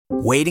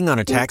Waiting on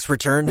a tax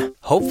return?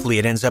 Hopefully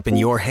it ends up in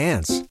your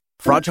hands.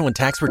 Fraudulent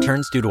tax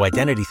returns due to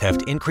identity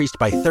theft increased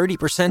by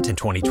 30% in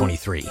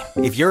 2023.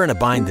 If you're in a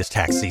bind this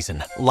tax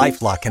season,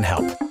 LifeLock can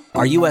help.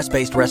 Our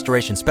U.S.-based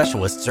restoration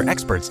specialists are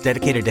experts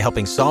dedicated to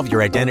helping solve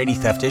your identity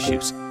theft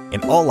issues.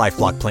 And all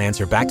LifeLock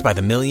plans are backed by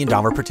the $1 Million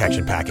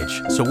Protection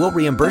Package. So we'll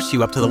reimburse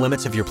you up to the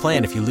limits of your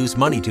plan if you lose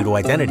money due to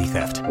identity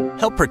theft.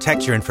 Help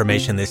protect your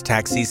information this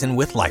tax season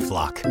with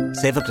LifeLock.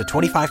 Save up to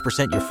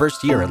 25% your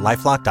first year at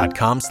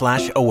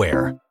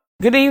LifeLock.com/aware.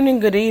 Good evening,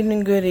 good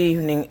evening, good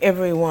evening,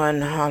 everyone.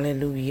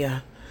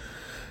 Hallelujah.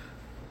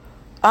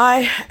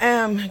 I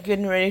am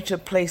getting ready to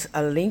place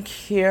a link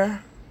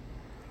here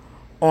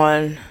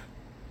on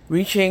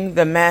Reaching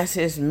the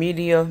Masses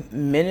Media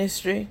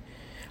Ministry.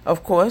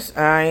 Of course,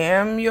 I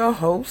am your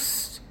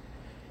host,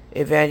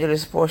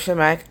 Evangelist Portia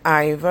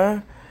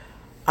McIver.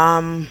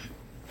 I'm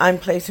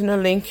placing a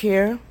link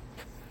here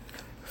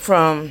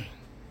from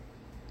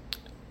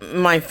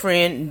my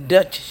friend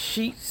Dutch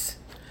Sheets.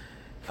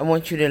 I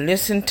want you to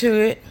listen to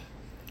it,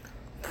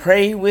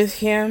 pray with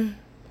him.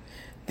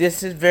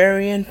 This is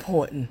very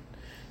important.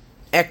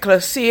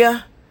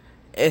 Ecclesia,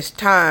 it's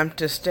time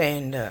to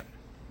stand up.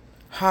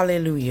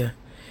 Hallelujah.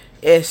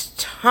 It's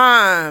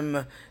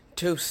time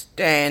to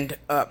stand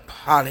up.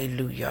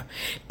 Hallelujah.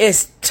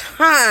 It's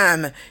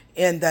time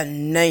in the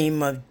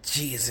name of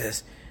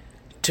Jesus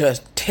to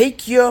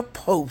take your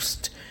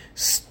post,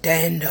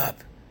 stand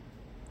up,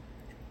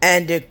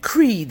 and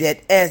decree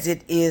that as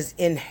it is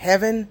in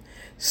heaven,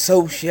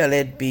 so shall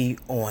it be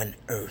on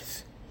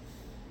earth.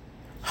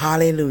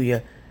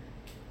 Hallelujah.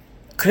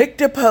 Click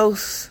the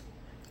post,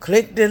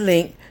 click the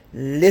link,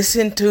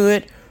 listen to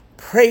it,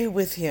 pray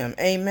with him.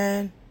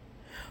 Amen.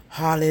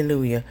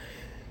 Hallelujah.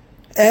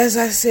 As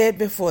I said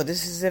before,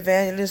 this is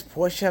Evangelist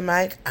Portia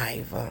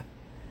McIver.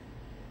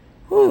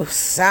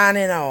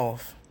 Signing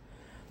off.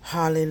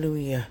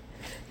 Hallelujah.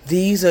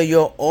 These are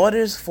your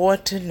orders for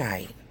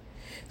tonight.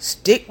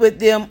 Stick with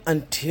them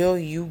until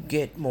you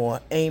get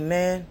more.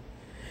 Amen.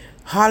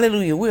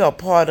 Hallelujah. We are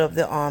part of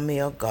the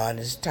army of God.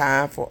 It's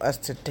time for us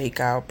to take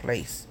our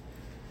place.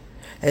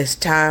 It's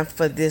time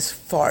for this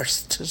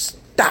farce to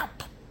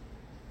stop.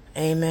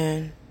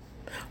 Amen.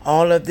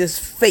 All of this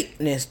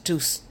fakeness to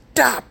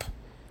stop.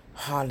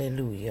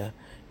 Hallelujah.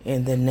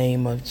 In the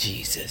name of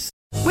Jesus.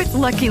 With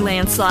Lucky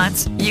Land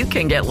Slots, you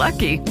can get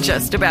lucky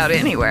just about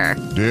anywhere.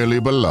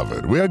 Dearly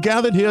beloved, we are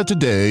gathered here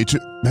today to...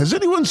 Has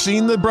anyone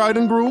seen the bride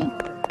and groom?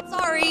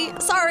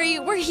 Sorry,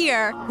 we're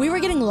here. We were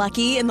getting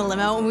lucky in the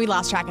limo and we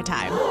lost track of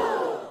time.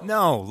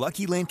 No,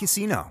 Lucky Land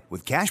Casino,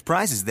 with cash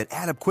prizes that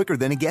add up quicker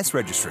than a guest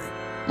registry.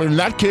 In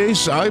that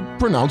case, I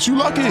pronounce you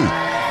lucky.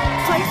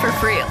 Play for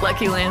free at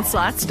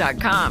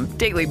LuckyLandSlots.com.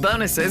 Daily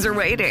bonuses are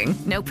waiting.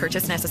 No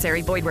purchase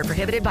necessary. Void where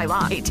prohibited by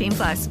law.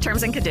 18+.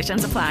 Terms and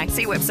conditions apply.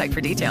 See website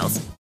for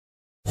details.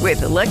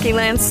 With Lucky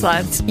Land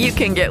Slots, you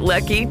can get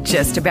lucky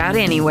just about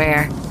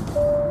anywhere.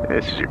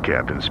 This is your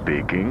captain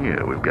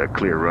speaking. We've got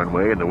clear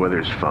runway and the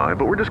weather's fine,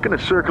 but we're just going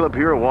to circle up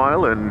here a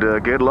while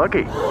and get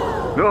lucky.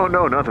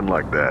 No, nothing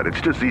like that. It's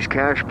just these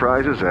cash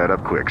prizes add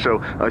up quick. So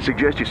I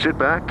suggest you sit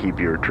back, keep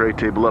your tray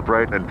table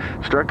upright, and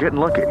start getting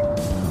lucky.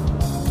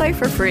 Play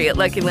for free at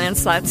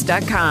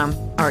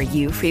LuckyLandSlots.com. Are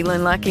you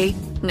feeling lucky?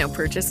 No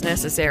purchase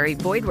necessary.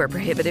 Void where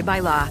prohibited by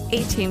law.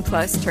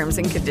 18+ terms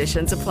and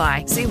conditions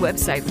apply. See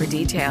website for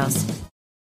details.